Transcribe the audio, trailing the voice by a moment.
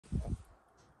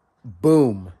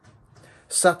boom,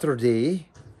 Saturday.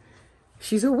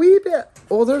 She's a wee bit.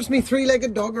 Oh, there's me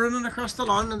three-legged dog running across the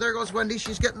lawn, and there goes Wendy.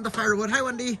 She's getting the firewood. Hi,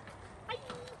 Wendy. Hi.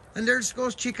 And there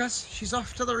goes Chicas. She's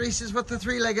off to the races with the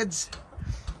three-leggeds.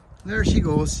 There she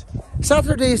goes.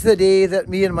 Saturday's the day that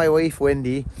me and my wife,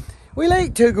 Wendy, we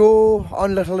like to go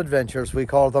on little adventures, we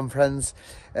call them, friends.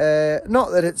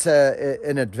 Not that it's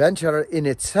an adventure in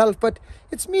itself, but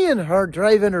it's me and her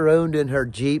driving around in her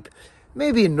Jeep.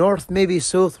 Maybe north, maybe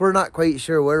south. We're not quite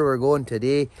sure where we're going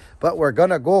today, but we're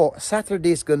going to go.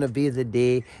 Saturday's going to be the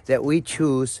day that we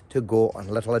choose to go on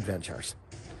little adventures.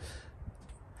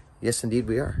 Yes, indeed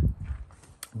we are.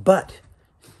 But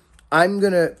I'm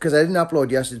going to, because I didn't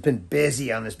upload yesterday, it's been busy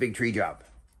on this big tree job.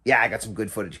 Yeah, I got some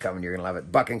good footage coming. You're going to love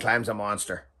it. Buck and Climb's a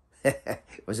monster. It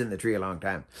was in the tree a long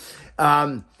time.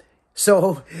 But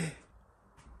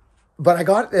I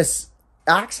got this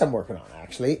axe I'm working on,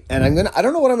 actually, and I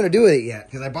don't know what I'm gonna do with it yet,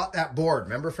 because I bought that board.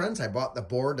 Remember, friends, I bought the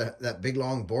board, that big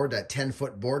long board, that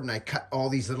 10-foot board, and I cut all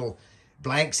these little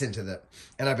blanks into that,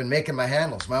 and I've been making my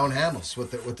own handles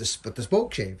with the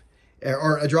spoke shave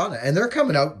or Adrana, and they're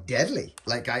coming out deadly.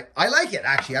 Like I like it,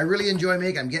 actually. I really enjoy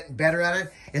making. I'm getting better at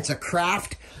it. It's a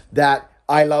craft that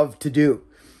I love to do,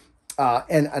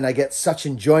 and I get such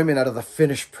enjoyment out of the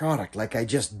finished product, like I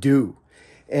just do.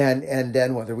 And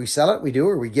then whether we sell it, we do,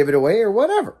 or we give it away, or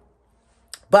whatever.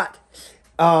 But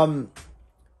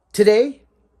today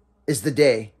is the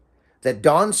day that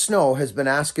Don Snow has been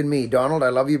asking me, Donald, I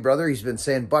love you, brother. He's been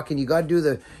saying, Buck, and you got to do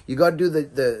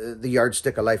the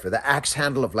yardstick of life, or the axe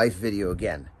handle of life video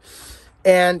again.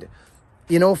 And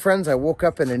you know, friends, I woke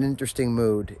up in an interesting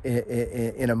mood,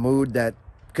 in a mood that,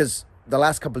 because the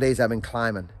last couple of days I've been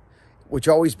climbing, which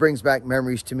always brings back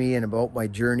memories to me and about my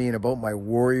journey and about my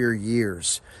warrior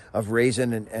years of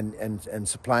raising and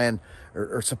supplying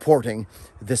or supporting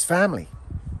this family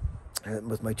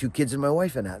with my 2 kids and my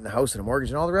wife and that, and the house and the mortgage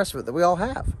and all the rest of it that we all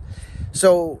have.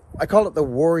 So I call it the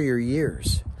warrior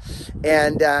years.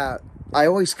 And I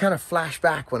always kind of flash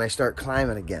back when I start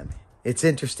climbing again. It's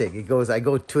interesting. I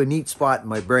go to a neat spot in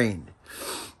my brain.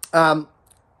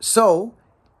 So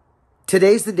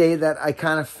today's the day that I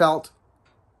kind of felt,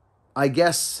 I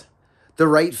guess, the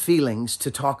right feelings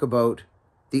to talk about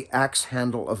the axe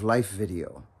handle of life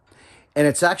video. And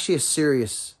it's actually a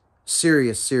serious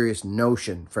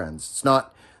notion, friends. It's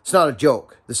not a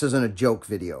joke. This isn't a joke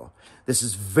video. This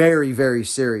is very, very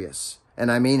serious,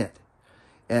 and I mean it.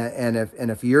 And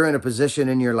if you're in a position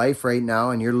in your life right now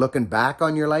and you're looking back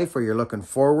on your life, or you're looking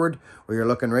forward, or you're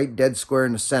looking right dead square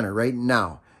in the center right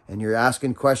now, and you're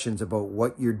asking questions about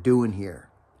what you're doing here.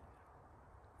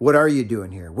 What are you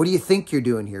doing here? What do you think you're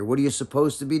doing here? What are you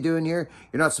supposed to be doing here?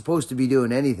 You're not supposed to be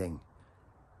doing anything.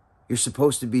 You're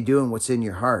supposed to be doing what's in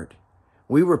your heart.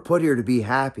 We were put here to be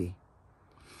happy.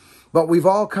 But we've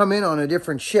all come in on a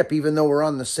different ship, even though we're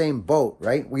on the same boat,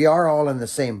 right? We are all in the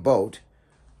same boat.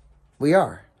 We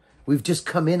are. We've just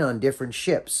come in on different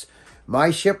ships.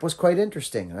 My ship was quite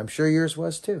interesting, and I'm sure yours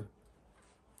was too.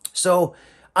 So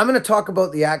I'm going to talk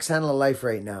about the axe handle of life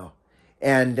right now.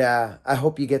 And I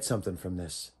hope you get something from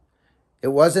this. It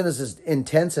wasn't as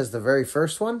intense as the very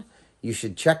first one. You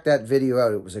should check that video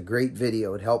out. It was a great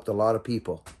video. It helped a lot of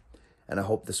people. And I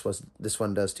hope this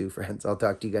one does too, friends. I'll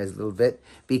talk to you guys a little bit.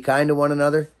 Be kind to one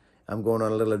another. I'm going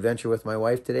on a little adventure with my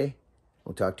wife today.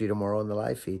 We'll talk to you tomorrow on the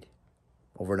live feed.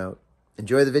 Over and out.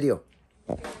 Enjoy the video.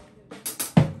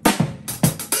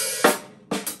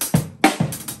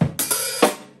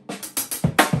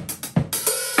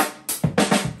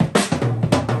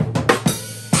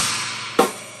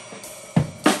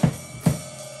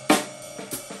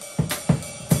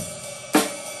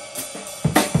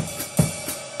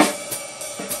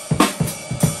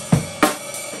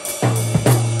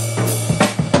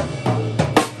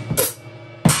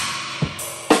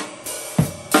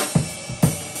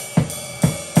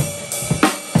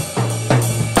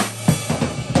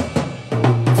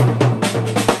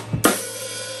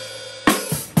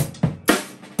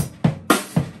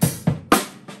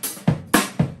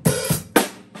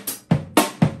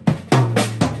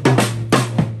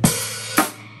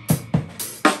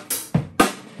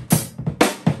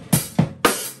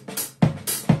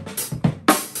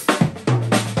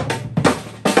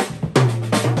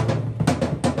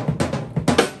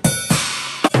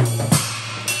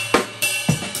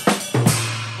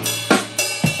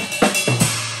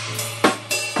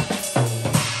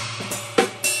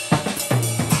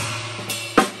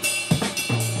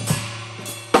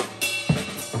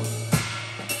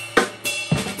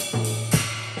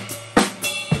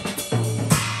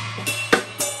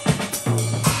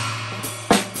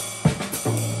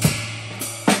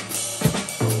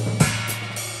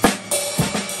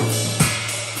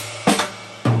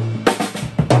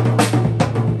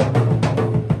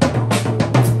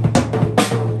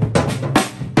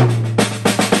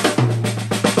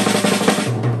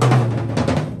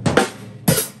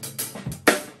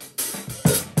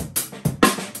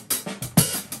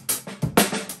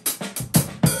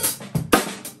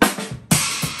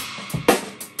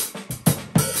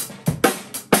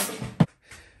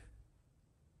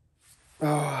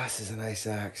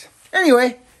 nice axe.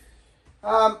 Anyway,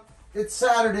 it's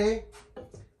Saturday.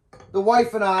 The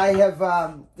wife and I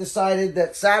have decided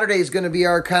that Saturday is going to be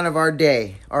our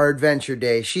day, our adventure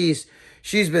day. She's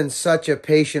been such a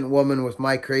patient woman with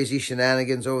my crazy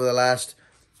shenanigans over the last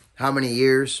how many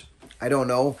years? I don't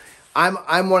know.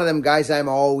 I'm one of them guys. I'm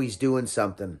always doing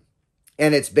something,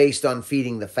 and it's based on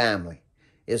feeding the family.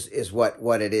 Is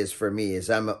what it is for me. Is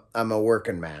I'm a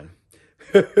working man.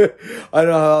 I don't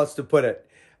know how else to put it.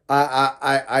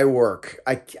 I work.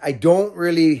 I don't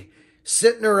really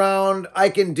sitting around. I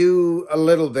can do a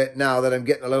little bit now that I'm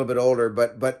getting a little bit older,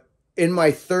 but in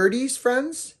my 30s,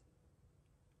 friends,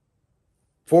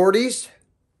 40s,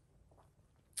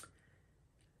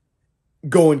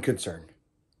 going concern.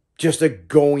 Just a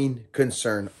going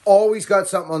concern. Always got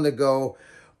something on the go.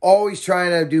 Always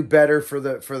trying to do better for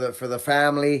the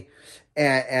family,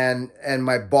 and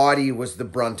my body was the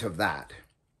brunt of that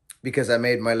because I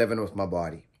made my living with my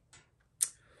body.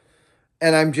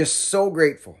 And I'm just so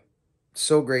grateful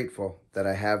that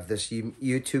I have this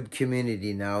YouTube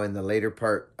community now in the later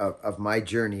part of my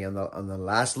journey, on the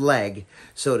last leg,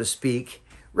 so to speak.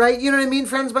 Right? You know what I mean,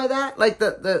 friends, by that? Like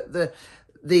the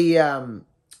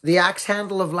axe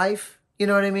handle of life. You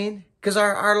know what I mean? Because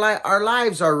our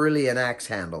lives are really an axe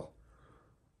handle.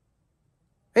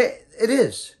 It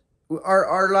is.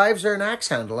 Our lives are an axe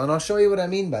handle, and I'll show you what I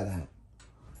mean by that.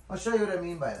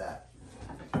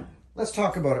 Let's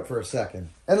talk about it for a second,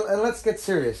 and let's get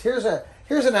serious. Here's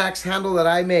an axe handle that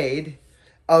I made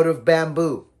out of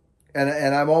bamboo,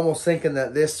 and I'm almost thinking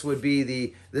that this would be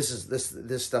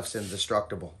this stuff's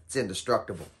indestructible. It's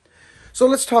indestructible. So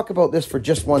let's talk about this for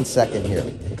just 1 second here.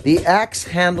 The axe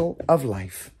handle of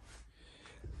life.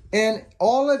 And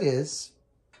all it is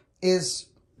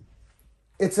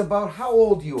it's about how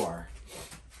old you are.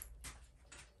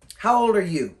 How old are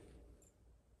you?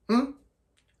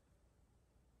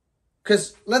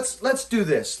 Because let's do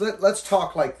this. Let's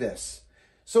talk like this.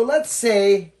 So let's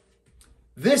say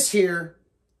this here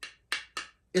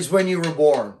is when you were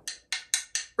born.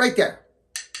 Right there.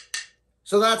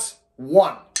 So that's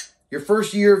 1. Your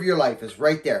first year of your life is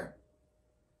right there.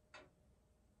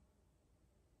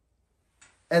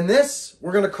 And this,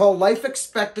 we're going to call life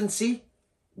expectancy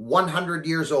 100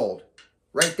 years old.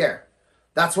 Right there.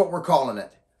 That's what we're calling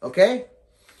it. Okay?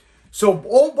 So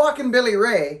old Buck and Billy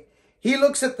Ray, he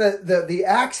looks at the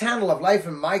axe handle of life,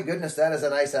 and my goodness, that is a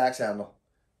nice axe handle.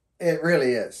 It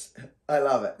really is. I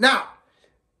love it. Now,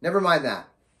 never mind that.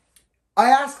 I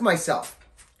ask myself,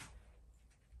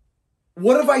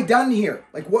 what have I done here?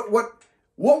 Like, what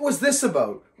was this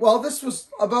about? Well, this was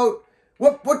about,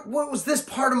 what was this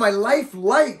part of my life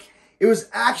like? It was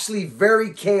actually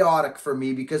very chaotic for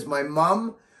me because my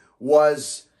mom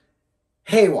was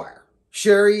haywire.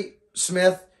 Sherry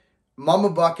Smith,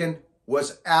 Mama Buckin,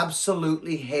 was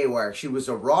absolutely haywire. She was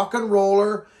a rock and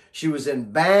roller. She was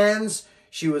in bands.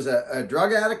 She was a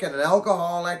drug addict and an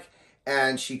alcoholic.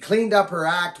 And she cleaned up her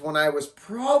act when I was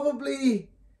probably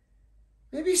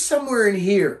maybe somewhere in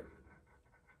here.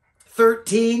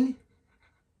 13.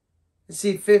 Let's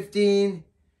see, 15,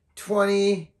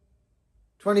 20,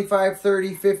 25,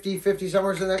 30, 50,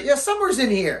 somewhere's in there. Yeah, somewhere's in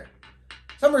here.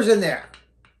 Somewhere's in there.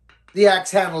 The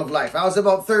axe handle of life. I was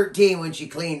about 13 when she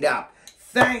cleaned up.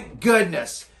 Thank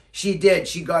goodness she did.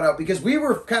 She got out because we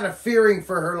were kind of fearing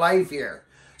for her life here.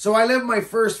 So I lived my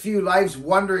first few lives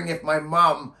wondering if my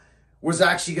mom was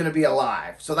actually going to be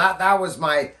alive. So that was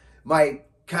my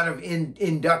kind of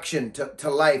induction to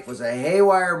life, was a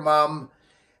haywire mom,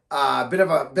 a bit of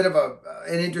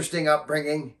an interesting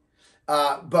upbringing,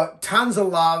 but tons of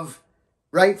love,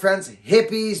 right, friends?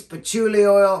 Hippies, patchouli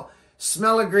oil,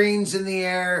 smell of greens in the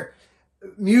air,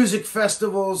 music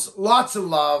festivals, lots of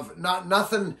love,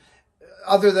 nothing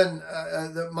other than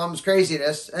the mom's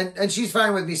craziness, and she's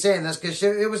fine with me saying this because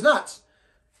it was nuts.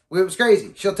 It was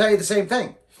crazy. She'll tell you the same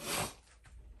thing.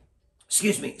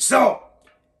 Excuse me. So,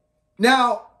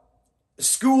 now,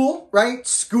 school, right?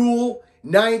 School,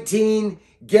 19,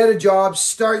 get a job,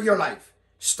 start your life.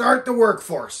 Start the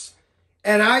workforce.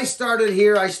 And I started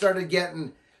here, so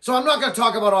I'm not going to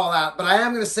talk about all that, but I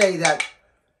am going to say that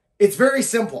it's very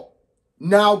simple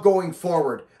now going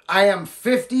forward. I am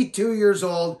 52 years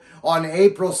old on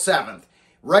April 7th.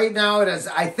 Right now it is,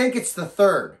 I think it's the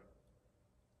 3rd.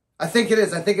 I think it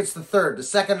is. I think it's the 3rd, the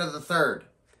 2nd or the 3rd.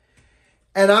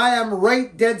 And I am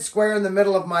right dead square in the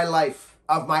middle of my life,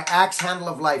 of my axe handle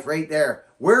of life, right there.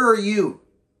 Where are you?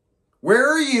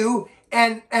 Where are you?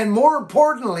 And more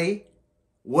importantly,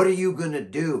 what are you going to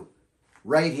do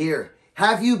right here?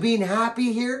 Have you been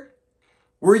happy here?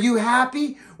 Were you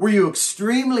happy? Were you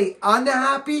extremely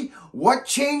unhappy? What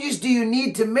changes do you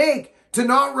need to make to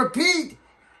not repeat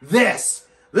this?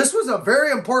 This was a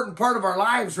very important part of our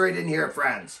lives right in here,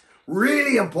 friends.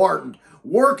 Really important.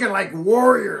 Working like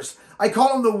warriors. I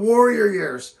call them the warrior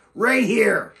years. Right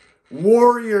here.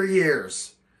 Warrior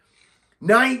years.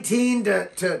 19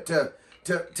 to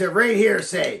right here,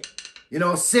 say.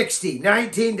 60.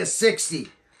 19 to 60.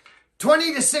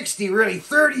 20 to 60, really.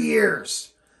 30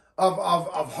 years of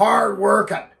hard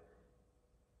working.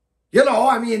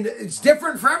 It's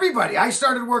different for everybody. I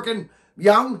started working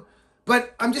young,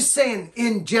 but I'm just saying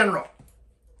in general.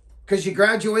 Because you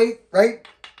graduate, right?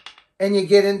 And you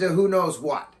get into who knows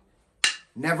what.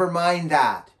 Never mind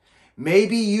that.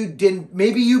 Maybe you've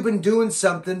been doing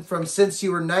something from since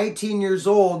you were 19 years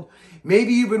old.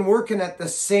 Maybe you've been working at the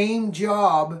same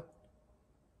job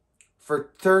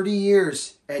for 30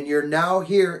 years and you're now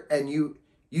here and you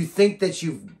think that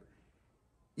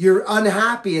you're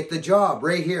unhappy at the job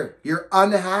right here. You're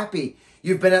unhappy.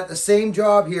 You've been at the same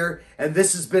job here and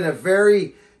this has been a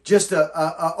very, just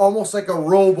almost like a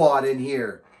robot in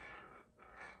here.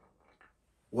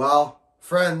 Well,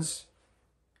 friends,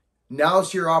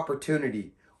 now's your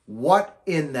opportunity. What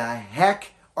in the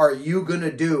heck are you going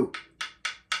to do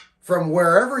from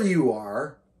wherever you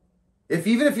are?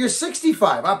 Even if you're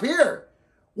 65 up here,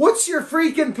 what's your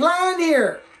freaking plan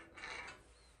here?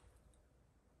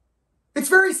 It's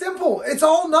very simple. It's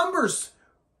all numbers.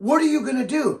 What are you going to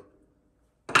do?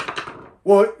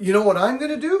 Well, you know what I'm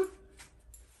going to do?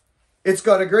 It's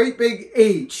got a great big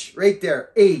H right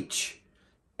there.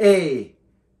 H-A-P-P-I-N-E-S-S.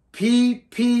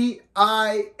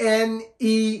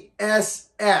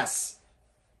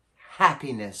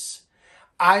 Happiness.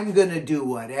 I'm going to do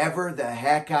whatever the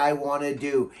heck I want to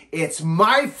do. It's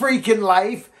my freaking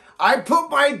life. I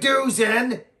put my dues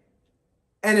in.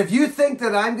 And if you think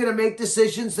that I'm going to make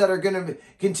decisions that are going to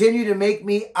continue to make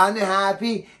me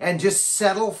unhappy and just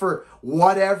settle for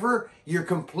whatever, you're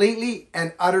completely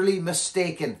and utterly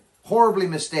mistaken. Horribly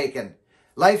mistaken.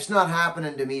 Life's not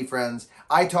happening to me, friends.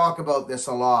 I talk about this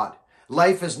a lot.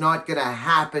 Life is not going to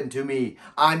happen to me.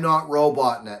 I'm not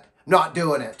roboting it. Not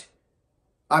doing it.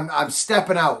 I'm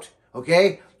stepping out,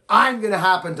 okay? I'm going to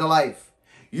happen to life.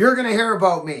 You're going to hear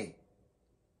about me.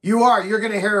 You're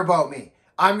going to hear about me.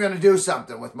 I'm going to do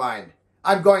something with mine.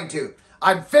 I'm going to.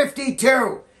 I'm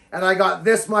 52 and I got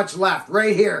this much left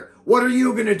right here. What are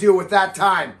you going to do with that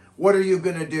time? What are you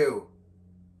going to do?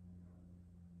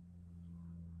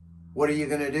 What are you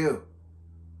going to do?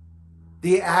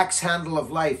 The axe handle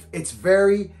of life. It's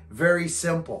very, very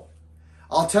simple.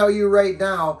 I'll tell you right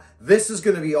now, this is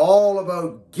going to be all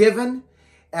about giving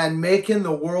and making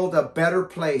the world a better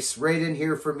place right in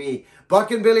here for me.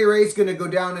 Buck and Billy Ray's going to go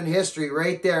down in history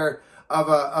right there of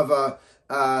a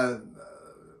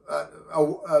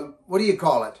what do you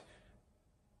call it?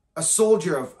 A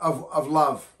soldier of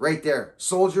love right there.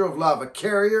 Soldier of love. A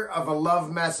carrier of a love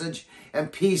message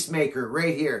and peacemaker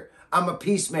right here. I'm a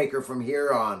peacemaker from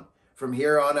here on. From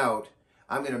here on out.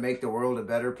 I'm going to make the world a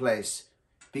better place.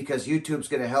 Because YouTube's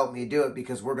going to help me do it.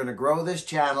 Because we're going to grow this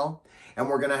channel. And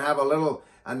we're going to have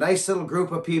a nice little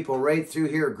group of people right through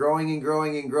here. Growing and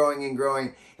growing and growing and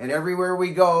growing. And everywhere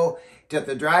we go to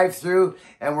the drive-through.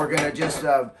 And we're going to just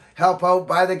help out.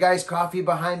 Buy the guy's coffee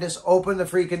behind us. Open the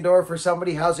freaking door for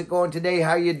somebody. How's it going today?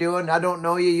 How you doing? I don't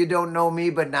know you. You don't know me.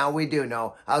 But now we do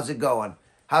know. How's it going?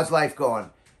 How's life going?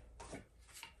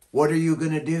 What are you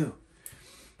going to do?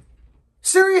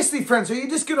 Seriously, friends, are you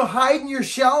just going to hide in your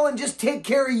shell and just take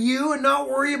care of you and not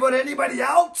worry about anybody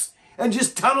else and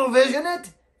just tunnel vision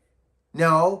it?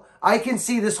 No, I can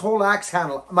see this whole axe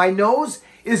handle. My nose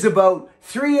is about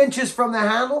 3 inches from the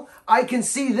handle. I can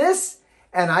see this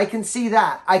and I can see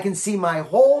that. I can see my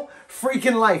whole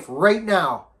freaking life right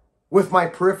now with my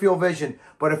peripheral vision.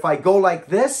 But if I go like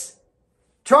this,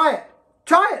 try it.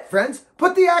 Try it, friends.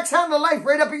 Put the axe handle of life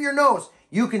right up at your nose.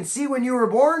 You can see when you were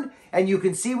born and you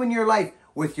can see when you're life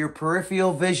with your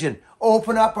peripheral vision.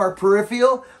 Open up our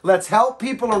peripheral. Let's help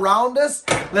people around us.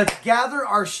 Let's gather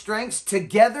our strengths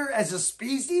together as a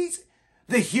species,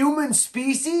 the human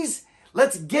species.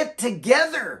 Let's get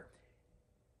together.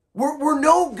 We're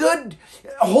no good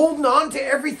holding on to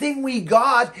everything we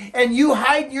got and you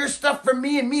hiding your stuff from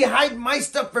me and me hiding my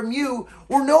stuff from you.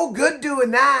 We're no good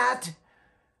doing that.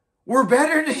 We're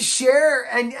better to share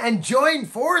and join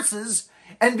forces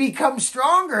and become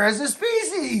stronger as a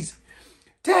species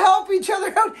to help each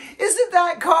other out. Isn't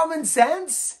that common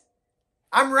sense?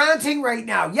 I'm ranting right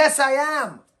now. Yes, I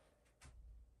am.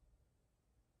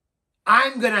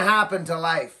 I'm going to happen to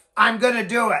life. I'm going to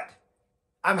do it.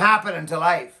 I'm happening to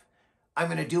life. I'm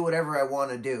going to do whatever I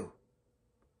want to do.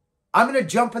 I'm going to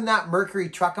jump in that Mercury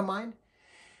truck of mine.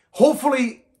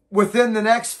 Hopefully within the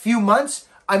next few months,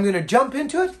 I'm going to jump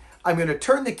into it. I'm going to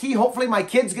turn the key. Hopefully my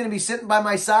kid's going to be sitting by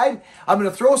my side. I'm going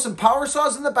to throw some power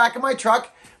saws in the back of my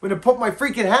truck. I'm going to put my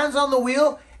freaking hands on the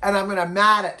wheel, and I'm going to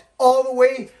mat it all the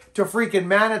way to freaking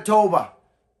Manitoba.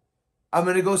 I'm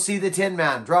going to go see the Tin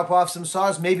Man, drop off some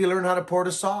saws, maybe learn how to port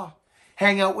a saw,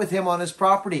 hang out with him on his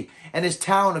property and his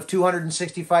town of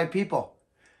 265 people.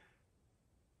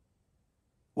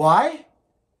 Why?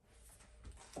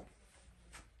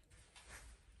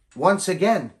 Once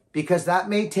again, because that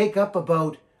may take up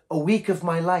about a week of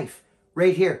my life.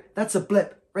 Right here. That's a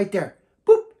blip. Right there.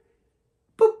 Boop.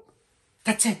 Boop.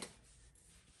 That's it.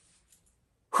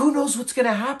 Who knows what's going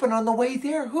to happen on the way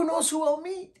there? Who knows who I'll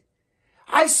meet?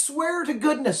 I swear to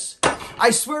goodness.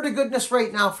 I swear to goodness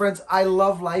right now, friends, I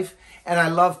love life and I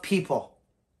love people.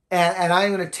 And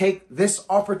I'm going to take this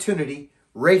opportunity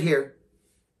right here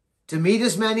to meet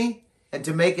as many and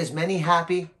to make as many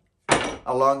happy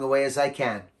along the way as I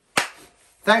can.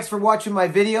 Thanks for watching my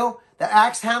video. The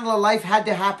axe handle of life had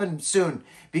to happen soon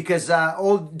because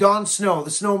old Don Snow,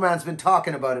 the snowman's been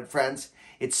talking about it, friends.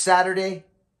 It's Saturday.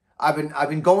 I've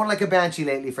been going like a banshee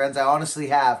lately, friends. I honestly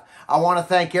have. I want to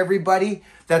thank everybody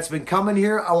that's been coming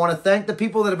here. I want to thank the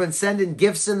people that have been sending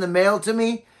gifts in the mail to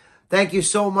me. Thank you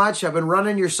so much. I've been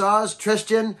running your saws.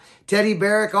 Tristan, Teddy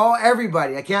Barrick,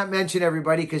 everybody. I can't mention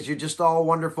everybody because you're just all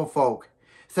wonderful folk.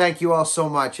 Thank you all so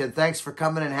much. And thanks for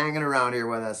coming and hanging around here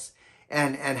with us.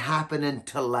 And happening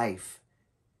to life.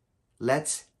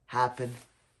 Let's happen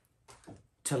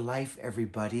to life,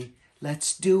 everybody.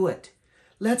 Let's do it.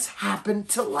 Let's happen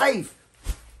to life.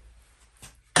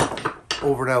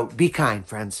 Over and out. Be kind,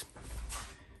 friends.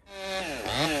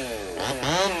 Ah.